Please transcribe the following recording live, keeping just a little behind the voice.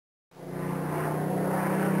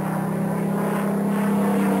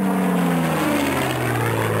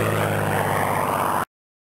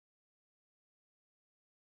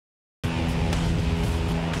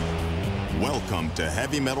to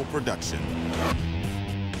heavy metal production,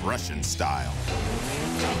 Russian style.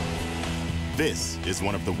 This is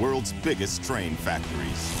one of the world's biggest train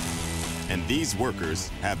factories. And these workers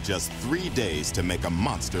have just 3 days to make a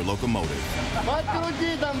monster locomotive.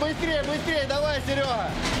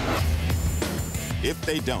 If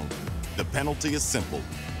they don't, the penalty is simple.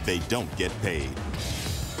 They don't get paid.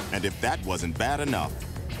 And if that wasn't bad enough,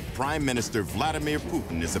 Prime Minister Vladimir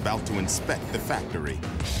Putin is about to inspect the factory.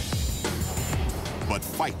 But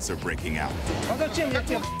fights are breaking out.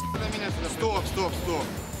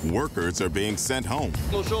 Workers are being sent home.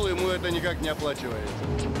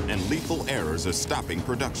 And lethal errors are stopping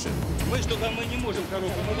production.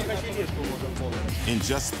 In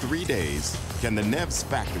just 3 days, can the Nev's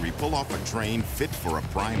factory pull off a train fit for a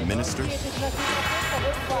prime minister?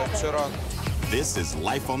 This is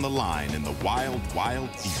life on the line in the wild, wild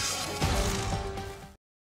East.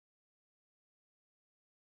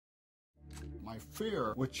 My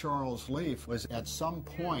fear with Charles Leaf was at some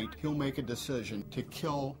point he'll make a decision to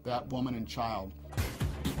kill that woman and child.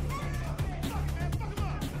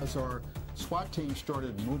 As our SWAT team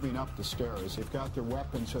started moving up the stairs, they've got their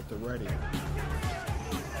weapons at the ready.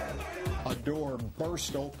 A door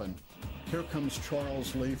burst open. Here comes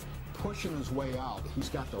Charles Leaf, pushing his way out. He's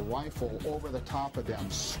got the rifle over the top of them,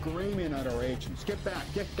 screaming at our agents, "Get back,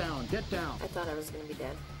 get down, get down." I thought I was going to be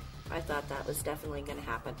dead. I thought that was definitely going to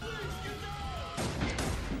happen.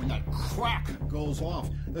 When that crack goes off,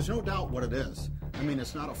 there's no doubt what it is. I mean,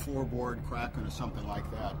 it's not a floorboard cracking or something like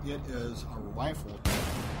that. It is a rifle.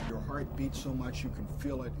 Your heart beats so much you can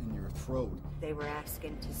feel it in your throat. They were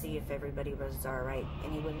asking to see if everybody was all right,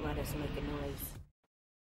 and he wouldn't let us make a noise.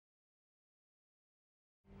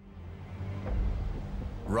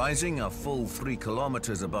 Rising a full 3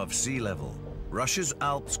 kilometers above sea level, Russia's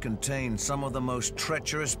Alps contain some of the most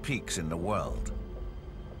treacherous peaks in the world.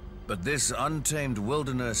 But this untamed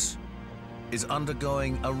wilderness is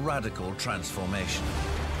undergoing a radical transformation.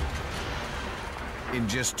 In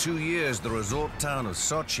just 2 years, the resort town of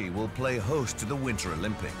Sochi will play host to the Winter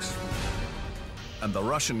Olympics. And the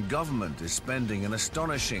Russian government is spending an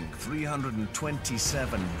astonishing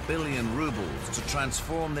 327 billion rubles to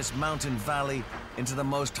transform this mountain valley into the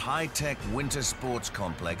most high-tech winter sports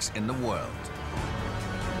complex in the world.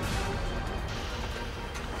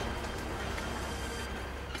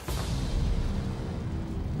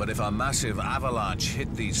 But if a massive avalanche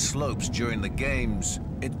hit these slopes during the games,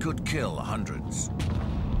 it could kill hundreds.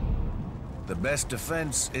 The best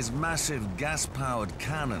defense is massive gas-powered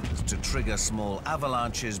cannons to trigger small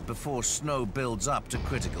avalanches before snow builds up to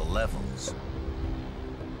critical levels.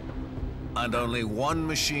 And only one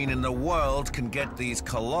machine in the world can get these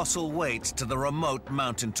colossal weights to the remote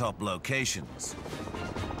mountaintop locations.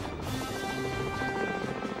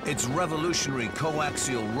 Its revolutionary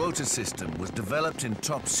coaxial rotor system was developed in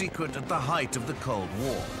top secret at the height of the Cold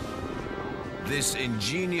War. This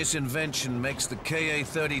ingenious invention makes the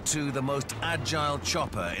Ka-32 the most agile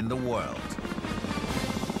chopper in the world.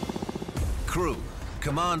 Crew,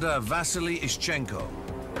 Commander Vasily Ishchenko.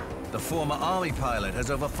 The former army pilot has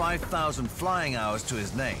over 5,000 flying hours to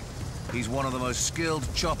his name. He's one of the most skilled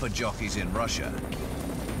chopper jockeys in Russia.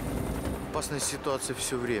 Опасная ситуация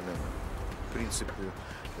все время. В принципе,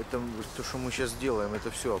 это то, что мы сейчас делаем,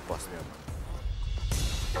 это все опасно.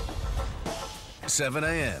 7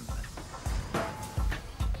 a.m.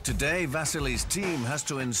 Today, Vasily's team has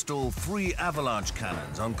to install 3 avalanche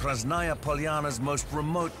cannons on Krasnaya Polyana's most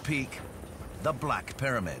remote peak, the Black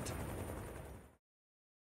Pyramid.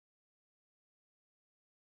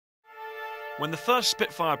 When the first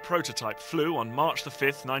Spitfire prototype flew on March the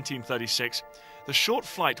 5th, 1936, the short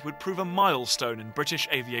flight would prove a milestone in British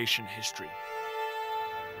aviation history.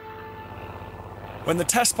 When the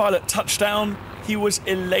test pilot touched down, he was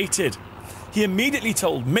elated. He immediately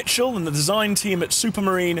told Mitchell and the design team at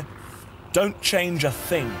Supermarine, "Don't change a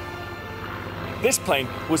thing." This plane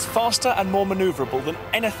was faster and more manoeuvrable than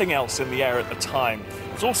anything else in the air at the time.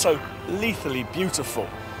 It was also lethally beautiful.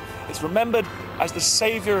 It's remembered as the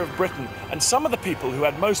saviour of Britain, and some of the people who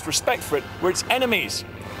had most respect for it were its enemies.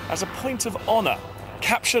 As a point of honour,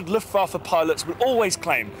 captured Luftwaffe pilots would always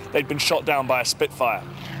claim they'd been shot down by a Spitfire.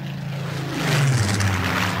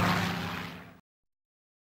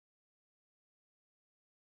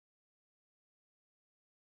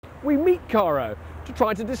 We meet Caro to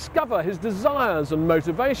try to discover his desires and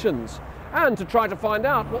motivations, and to try to find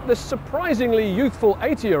out what this surprisingly youthful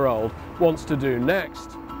 80-year-old wants to do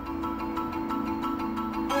next.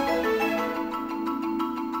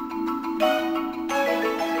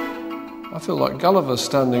 I feel like Gulliver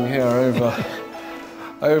standing here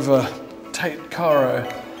over Tate Caro.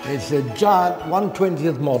 It's a giant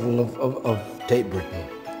 1/20th model of update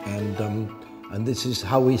Britain. And this is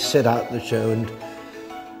how we set out the show and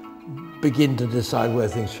begin to decide where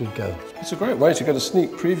things should go. It's a great way to get a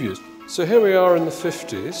sneak preview. So here we are in the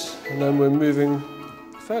 50s, and then we're moving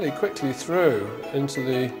fairly quickly through into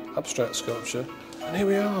the abstract sculpture, and here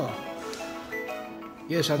we are.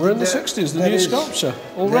 Yes, we're in the 60s, the new sculpture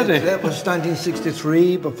already. That was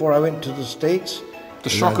 1963, before I went to the States. The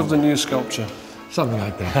shock of the new sculpture. Something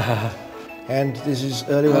like that. And this is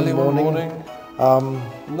early one morning.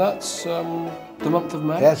 And that's the month of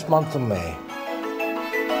May? That's month of May.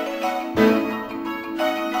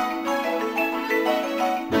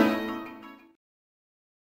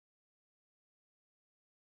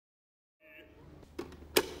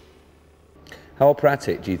 How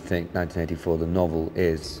operatic do you think 1984, the novel,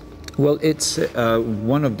 is? Well, it's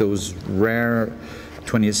one of those rare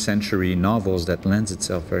 20th century novels that lends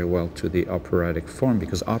itself very well to the operatic form,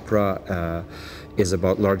 because opera is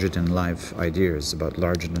about larger-than-life ideas, about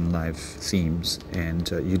larger-than-life themes, and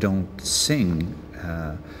you don't sing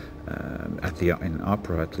in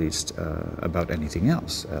opera, at least, about anything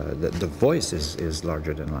else. The voice is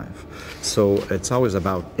larger than life. So it's always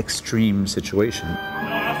about extreme situation.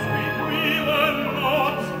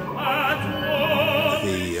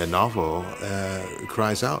 The novel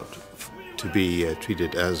cries out to be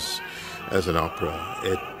treated as an opera.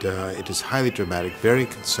 It is highly dramatic, very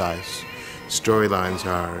concise. Storylines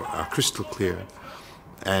are crystal clear,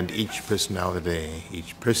 and each personality,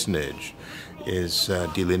 each personage, is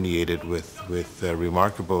delineated with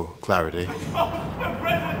remarkable clarity.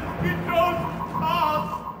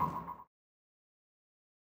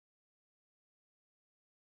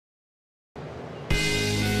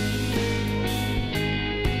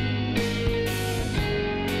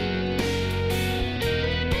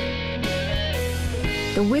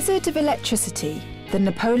 The Wizard of Electricity, the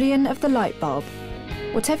Napoleon of the light bulb.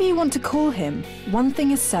 Whatever you want to call him, one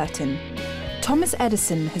thing is certain. Thomas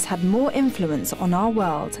Edison has had more influence on our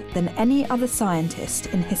world than any other scientist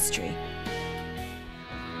in history.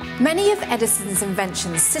 Many of Edison's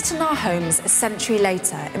inventions sit in our homes a century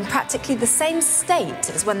later in practically the same state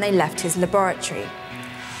as when they left his laboratory.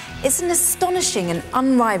 It's an astonishing and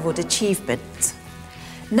unrivaled achievement.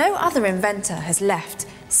 No other inventor has left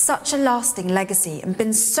such a lasting legacy and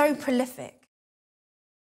been so prolific.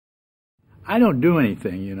 I don't do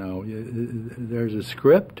anything, you know. There's a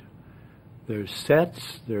script, there's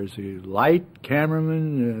sets, there's a light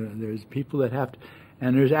cameraman, there's people that have to,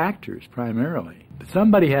 and there's actors primarily.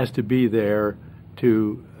 Somebody has to be there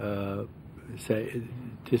to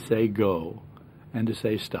say go and to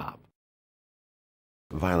say stop.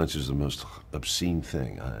 Violence is the most obscene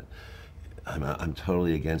thing. I'm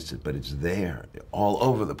totally against it, but it's there, all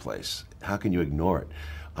over the place. How can you ignore it?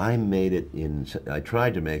 I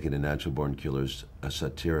tried to make it in Natural Born Killers a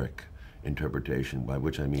satiric interpretation, by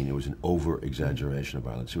which I mean it was an over-exaggeration of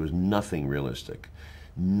violence. There was nothing realistic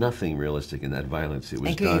in that violence. It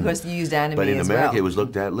was done, of course, you used anime but in as America well. it was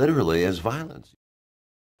looked at literally as violence.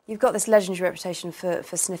 You've got this legendary reputation for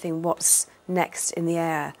sniffing what's next in the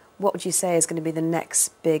air. What would you say is going to be the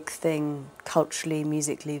next big thing, culturally,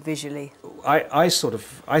 musically, visually? I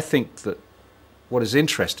think that what is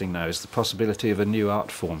interesting now is the possibility of a new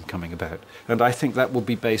art form coming about. And I think that will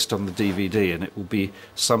be based on the DVD, and it will be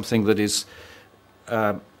something that is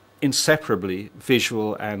inseparably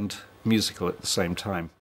visual and musical at the same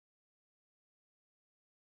time.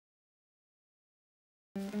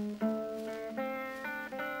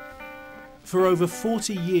 For over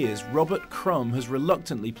 40 years, Robert Crumb has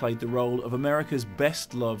reluctantly played the role of America's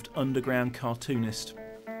best-loved underground cartoonist.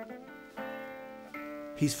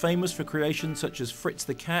 He's famous for creations such as Fritz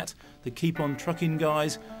the Cat, the Keep On Truckin'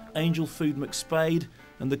 Guys, Angel Food McSpade,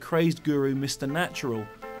 and the crazed guru Mr. Natural,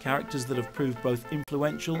 characters that have proved both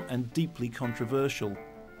influential and deeply controversial.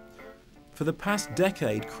 For the past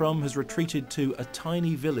decade, Crumb has retreated to a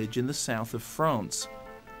tiny village in the south of France.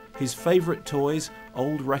 His favourite toys,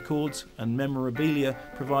 old records and memorabilia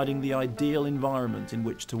providing the ideal environment in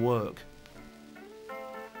which to work.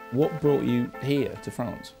 What brought you here to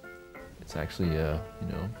France? It's actually,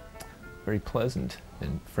 very pleasant.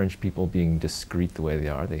 And French people being discreet the way they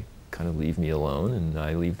are, they kind of leave me alone and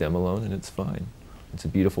I leave them alone and it's fine. It's a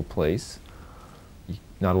beautiful place. You're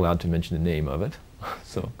not allowed to mention the name of it,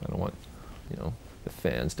 so I don't want, the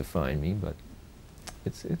fans to find me, but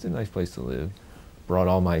it's a nice place to live. Brought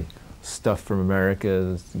all my stuff from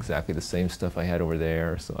America. It's exactly the same stuff I had over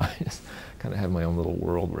there, so I just kind of have my own little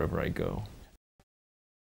world wherever I go.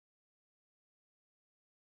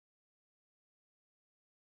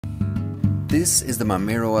 This is the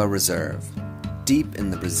Mamiroa Reserve, deep in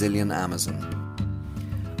the Brazilian Amazon.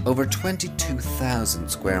 Over 22,000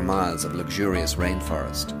 square miles of luxurious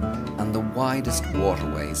rainforest and the widest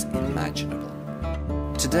waterways imaginable.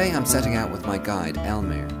 Today I'm setting out with my guide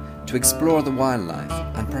Elmir to explore the wildlife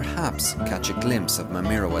and perhaps catch a glimpse of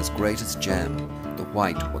Mamiroa's greatest gem, the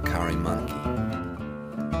white Wakari monkey.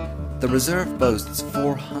 The reserve boasts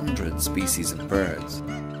 400 species of birds,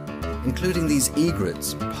 including these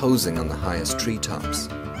egrets posing on the highest treetops.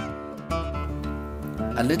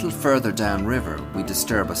 A little further downriver, we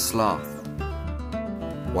disturb a sloth,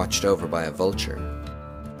 watched over by a vulture.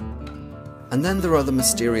 And then there are the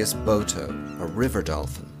mysterious boto, a river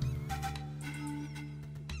dolphin.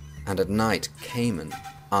 And at night, caiman,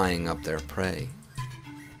 eyeing up their prey.